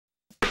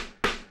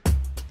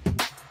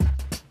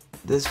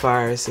This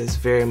virus is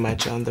very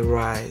much on the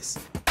rise.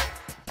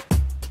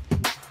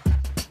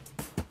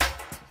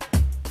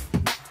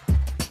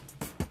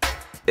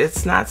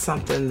 It's not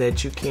something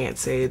that you can't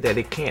say that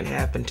it can't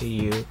happen to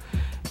you,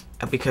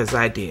 because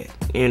I did,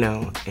 you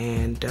know,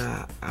 and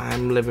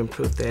I'm living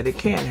proof that it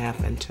can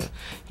happen to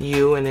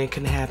you and it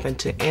can happen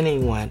to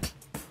anyone.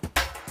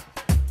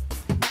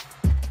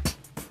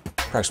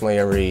 Approximately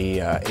every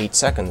 8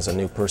 seconds, a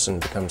new person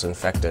becomes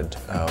infected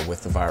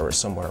with the virus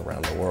somewhere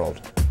around the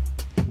world.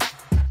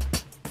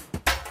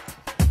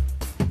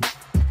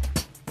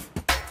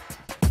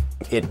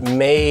 It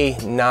may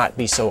not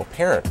be so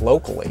apparent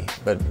locally,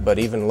 but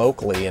even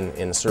locally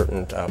in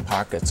certain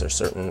pockets or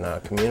certain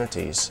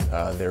communities,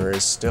 there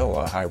is still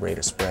a high rate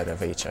of spread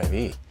of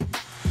HIV.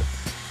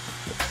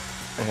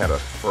 I had a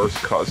first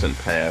cousin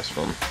pass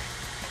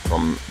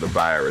from the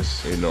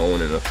virus, you know,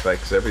 and it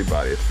affects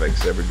everybody. It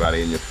affects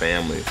everybody in your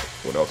family.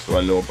 What else do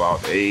I know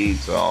about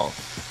AIDS?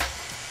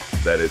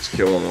 That it's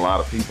killing a lot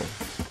of people.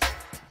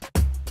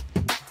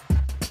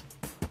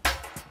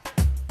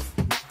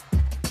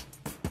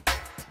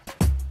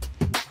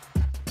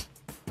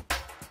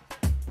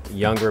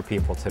 Younger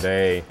people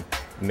today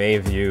may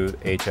view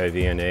HIV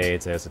and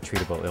AIDS as a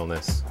treatable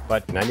illness,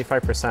 but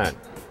 95%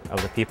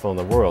 of the people in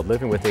the world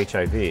living with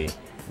HIV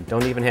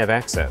don't even have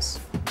access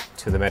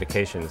to the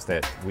medications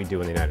that we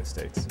do in the United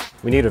States.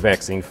 We need a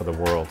vaccine for the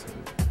world.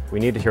 We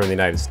need it here in the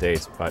United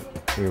States, but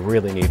we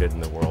really need it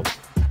in the world.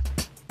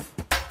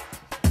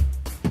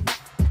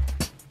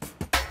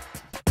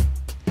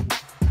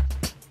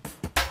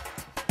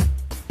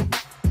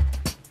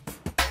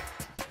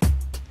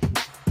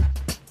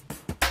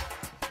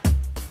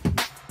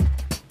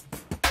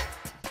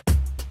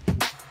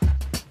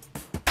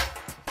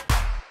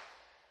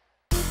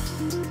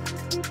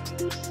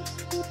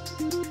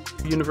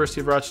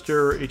 University of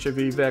Rochester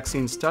HIV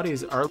vaccine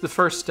studies are the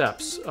first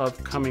steps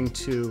of coming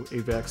to a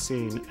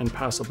vaccine and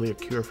possibly a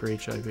cure for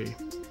HIV.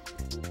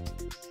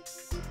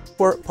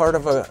 We're part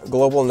of a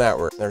global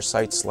network. There's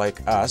sites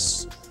like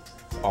us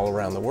all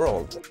around the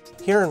world.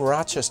 Here in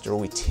Rochester,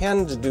 we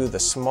tend to do the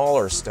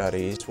smaller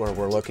studies where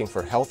we're looking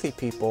for healthy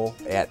people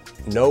at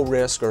no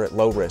risk or at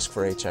low risk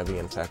for HIV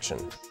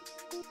infection.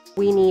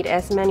 We need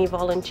as many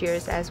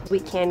volunteers as we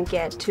can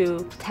get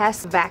to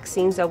test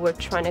vaccines that we're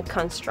trying to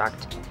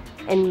construct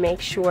and make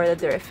sure that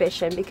they're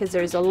efficient, because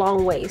there's a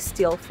long way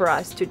still for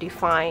us to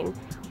define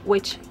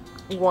which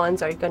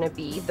ones are going to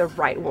be the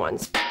right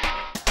ones.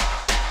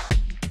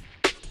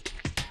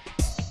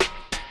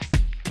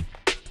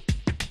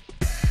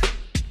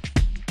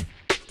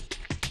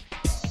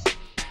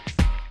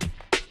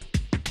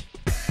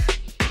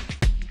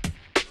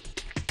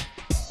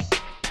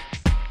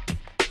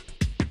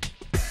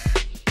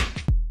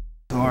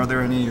 So are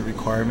there any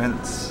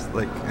requirements,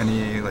 like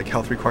any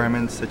health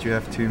requirements that you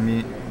have to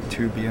meet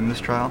to be in this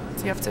trial?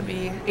 You have to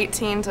be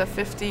 18 to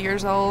 50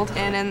 years old,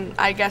 and then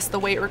I guess the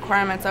weight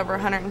requirement's over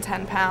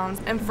 110 pounds.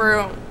 And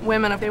for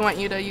women, if they want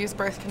you to use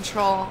birth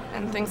control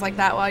and things like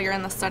that while you're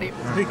in the study.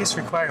 The biggest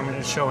requirement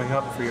is showing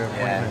up for your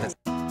appointment.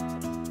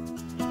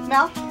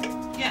 Mel?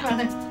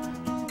 Yeah.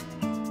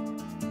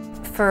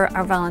 For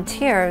our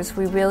volunteers,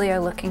 we really are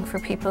looking for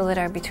people that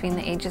are between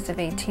the ages of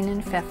 18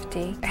 and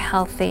 50,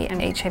 healthy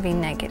and HIV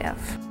negative.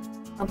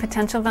 A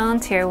potential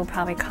volunteer will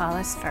probably call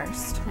us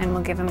first, and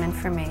we'll give them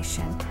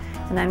information,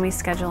 and then we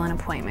schedule an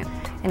appointment.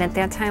 And at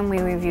that time,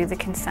 we review the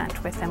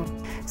consent with them.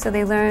 So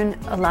they learn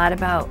a lot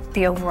about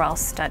the overall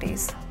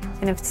studies.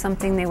 And if it's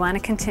something they want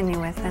to continue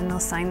with, then they'll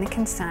sign the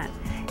consent,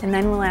 and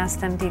then we'll ask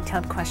them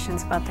detailed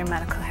questions about their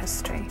medical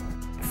history.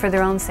 For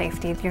their own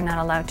safety, you're not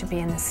allowed to be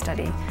in the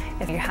study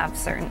if you have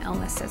certain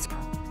illnesses.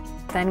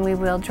 Then we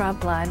will draw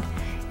blood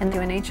and do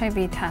an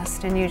HIV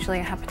test and usually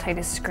a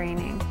hepatitis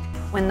screening.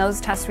 When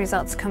those test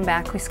results come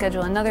back, we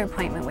schedule another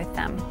appointment with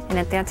them, and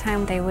at that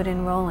time they would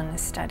enroll in the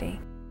study.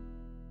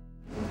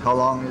 How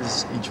long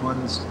is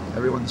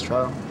everyone's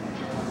trial?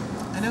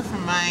 I know for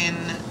mine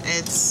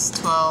it's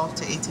 12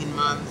 to 18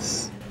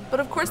 months.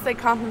 But of course they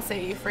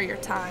compensate you for your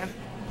time.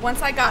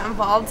 Once I got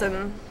involved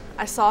and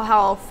I saw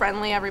how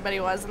friendly everybody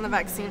was in the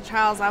vaccine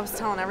trials, I was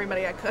telling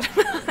everybody I could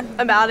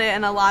about it,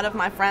 and a lot of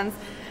my friends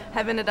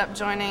have ended up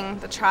joining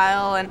the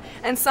trial,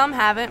 and some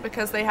haven't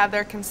because they have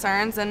their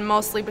concerns, and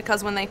mostly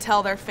because when they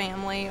tell their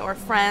family or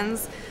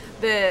friends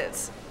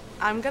that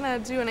I'm gonna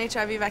do an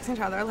HIV vaccine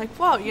trial, they're like,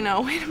 whoa, you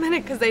know, wait a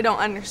minute, because they don't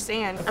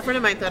understand. A friend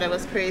of mine thought I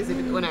was crazy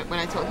when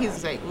I told him. He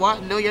was like,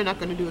 what? No, you're not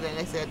gonna do that.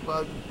 I said,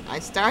 well, I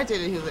started,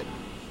 and he was like,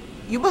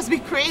 you must be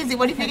crazy.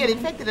 What if you get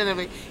infected? And I'm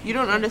like, you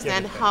don't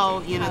understand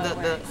how, you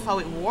know, how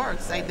it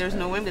works. Like, there's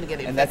no way I'm gonna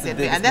get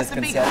infected. And that's the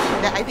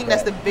misconception. I think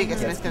that's the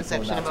biggest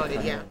misconception about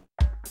it. Yeah.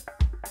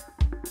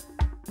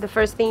 The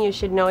first thing you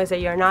should know is that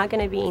you're not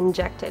going to be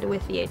injected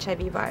with the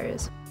HIV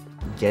virus.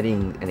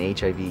 Getting an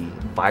HIV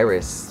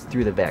virus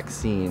through the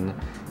vaccine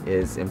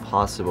is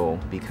impossible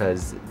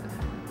because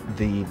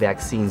the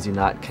vaccines do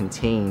not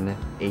contain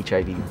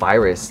HIV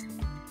virus.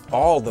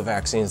 All the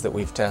vaccines that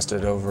we've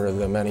tested over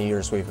the many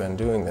years we've been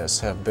doing this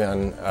have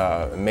been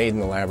made in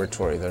the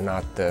laboratory. They're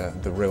not the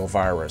real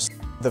virus.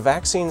 The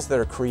vaccines that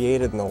are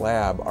created in the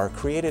lab are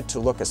created to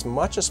look as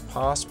much as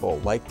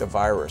possible like the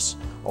virus,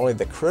 only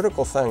the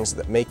critical things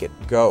that make it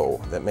go,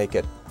 that make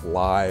it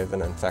live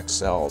and infect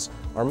cells,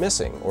 are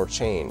missing or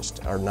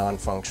changed, are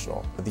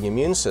non-functional. The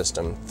immune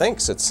system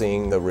thinks it's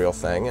seeing the real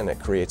thing and it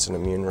creates an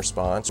immune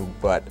response,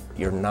 but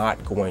you're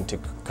not going to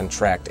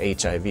contract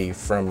HIV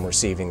from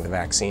receiving the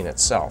vaccine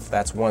itself.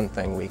 That's one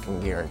thing we can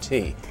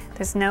guarantee.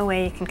 There's no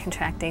way you can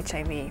contract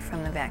HIV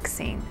from the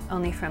vaccine,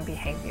 only from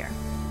behavior.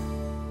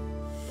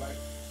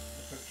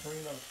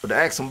 But to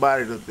ask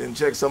somebody to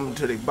inject something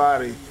into their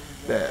body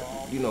that,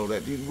 you know,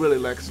 that you really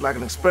like, it's like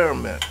an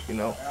experiment, you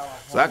know.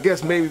 So I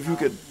guess maybe if you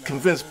could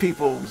convince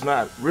people it's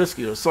not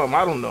risky or something,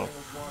 I don't know.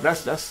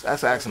 That's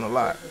asking a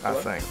lot, I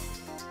think.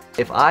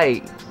 If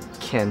I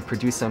can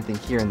produce something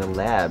here in the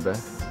lab,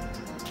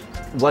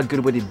 what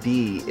good would it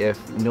be if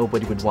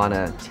nobody would want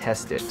to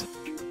test it?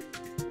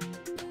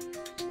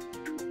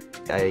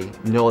 I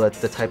know that's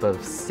the type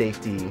of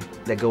safety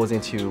that goes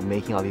into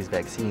making all these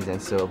vaccines,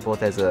 and so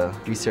both as a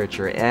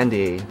researcher and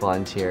a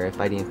volunteer, if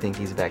I didn't think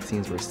these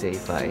vaccines were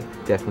safe, I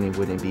definitely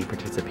wouldn't be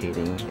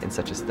participating in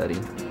such a study.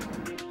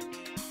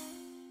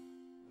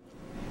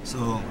 So,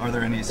 are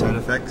there any side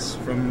effects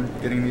from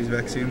getting these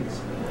vaccines?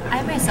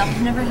 I myself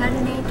have never had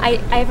any.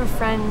 I have a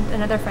friend,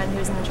 another friend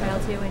who's in the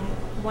trial too, and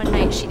one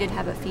night she did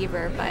have a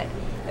fever, but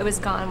it was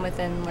gone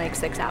within like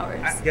 6 hours.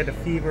 You get a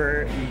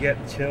fever, you get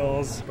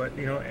chills, but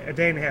you know, a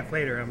day and a half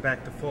later I'm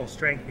back to full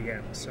strength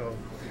again. So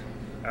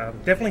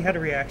definitely had a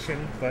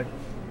reaction, but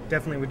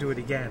definitely would do it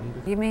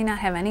again. You may not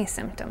have any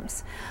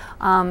symptoms,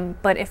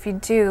 but if you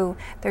do,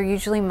 they're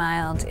usually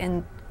mild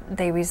and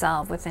they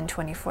resolve within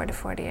 24 to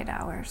 48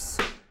 hours.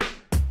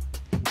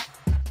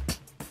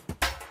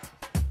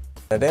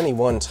 At any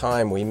one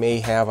time, we may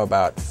have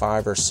about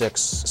 5 or 6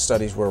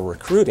 studies we're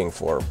recruiting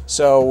for.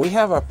 So we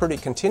have a pretty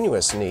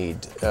continuous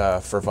need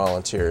for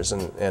volunteers,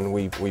 and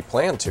we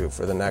plan to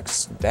for the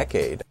next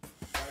decade.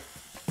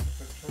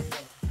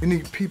 We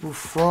need people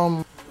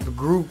from the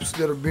groups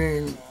that are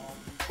being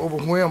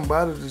overwhelmed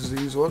by the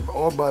disease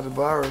or by the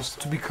virus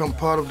to become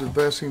part of the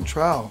vaccine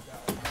trial.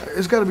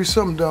 It's got to be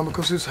something done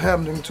because it's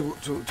happening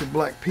to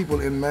black people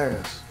en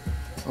masse.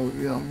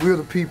 You know, we're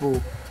the people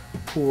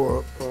who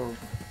are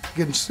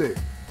getting sick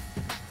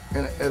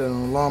and at an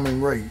alarming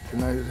rate,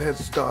 and it had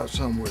to start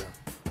somewhere.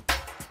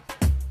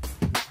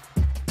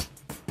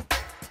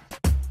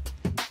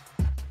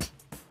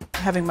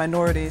 Having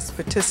minorities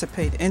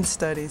participate in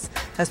studies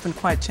has been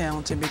quite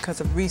challenging because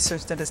of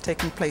research that has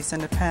taken place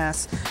in the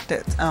past,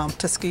 that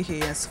Tuskegee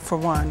is, for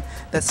one,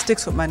 that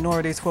sticks with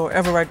minorities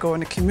wherever I go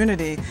in the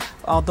community.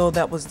 Although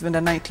that was in the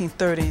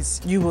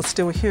 1930s, you will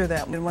still hear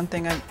that. And one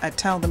thing I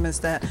tell them is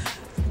that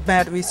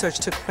bad research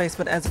took place,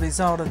 but as a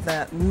result of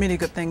that, many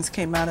good things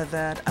came out of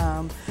that.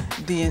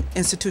 The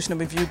Institutional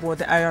Review Board,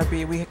 the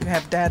IRB, we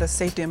have data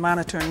safety and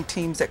monitoring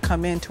teams that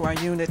come into our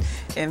unit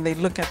and they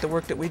look at the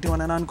work that we do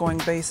on an ongoing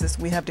basis.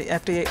 We have the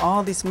FDA,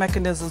 all these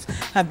mechanisms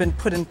have been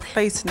put in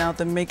place now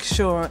to make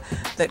sure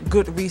that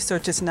good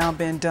research is now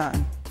being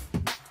done.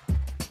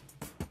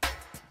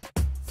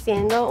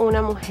 Siendo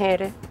una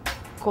mujer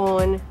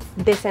con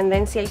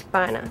descendencia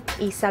hispana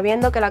y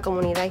sabiendo que la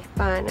comunidad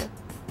hispana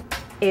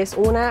es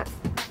una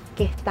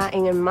que está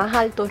en el más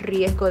alto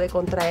riesgo de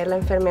contraer la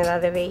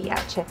enfermedad de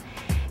VIH.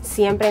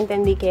 Siempre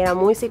entendí que era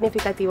muy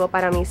significativo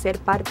para mí ser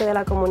parte de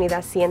la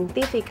comunidad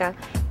científica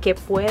que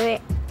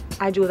puede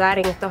ayudar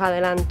en estos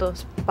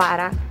adelantos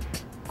para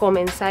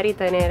comenzar y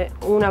tener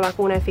una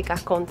vacuna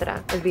eficaz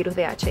contra el virus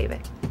de HIV.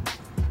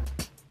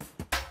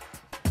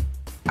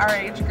 Our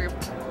age group,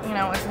 you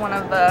know, is one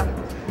of the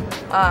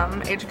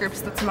age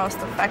groups that's most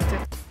affected.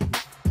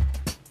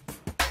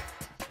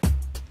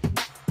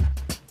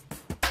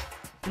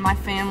 My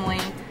family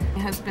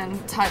has been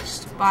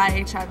touched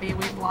by HIV.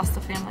 We've lost a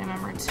family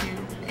member to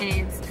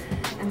AIDS,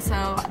 and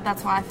so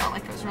that's why I felt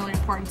like it was really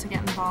important to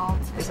get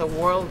involved. It's a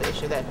world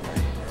issue that,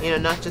 you know,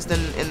 not just in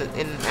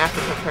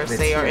Africa per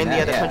se or in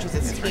the other countries.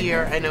 It's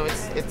here. I know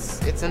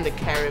it's in the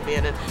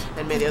Caribbean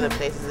and many other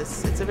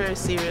places. It's a very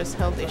serious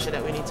health issue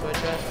that we need to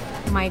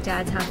address. My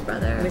dad's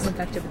half-brother was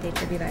infected with the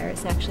HIV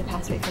virus and actually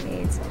passed away from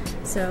AIDS.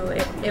 So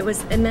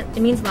it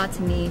means a lot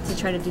to me to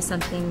try to do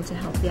something to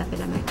help the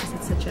epidemic because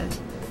it's such a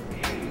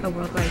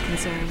worldwide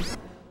concern.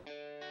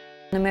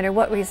 No matter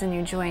what reason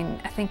you join,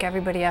 I think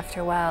everybody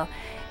after a while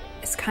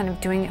is kind of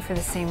doing it for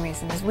the same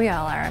reason as we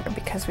all are,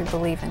 because we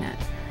believe in it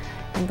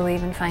and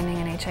believe in finding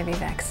an HIV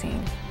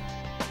vaccine.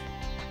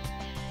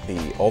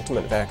 The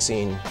ultimate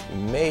vaccine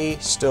may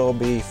still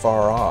be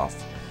far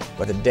off,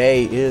 but a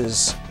day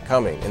is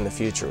coming in the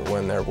future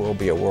when there will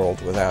be a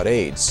world without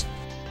AIDS.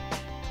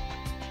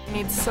 We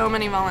need so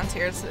many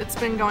volunteers. It's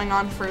been going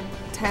on for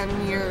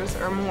 10 years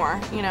or more,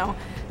 you know.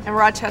 And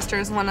Rochester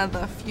is one of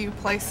the few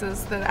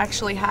places that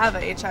actually have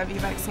a HIV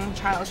Vaccine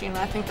Trials Unit.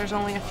 I think there's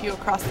only a few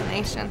across the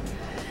nation.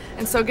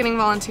 And so getting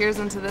volunteers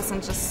into this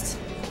and just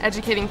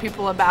educating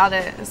people about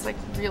it is like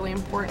really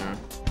important.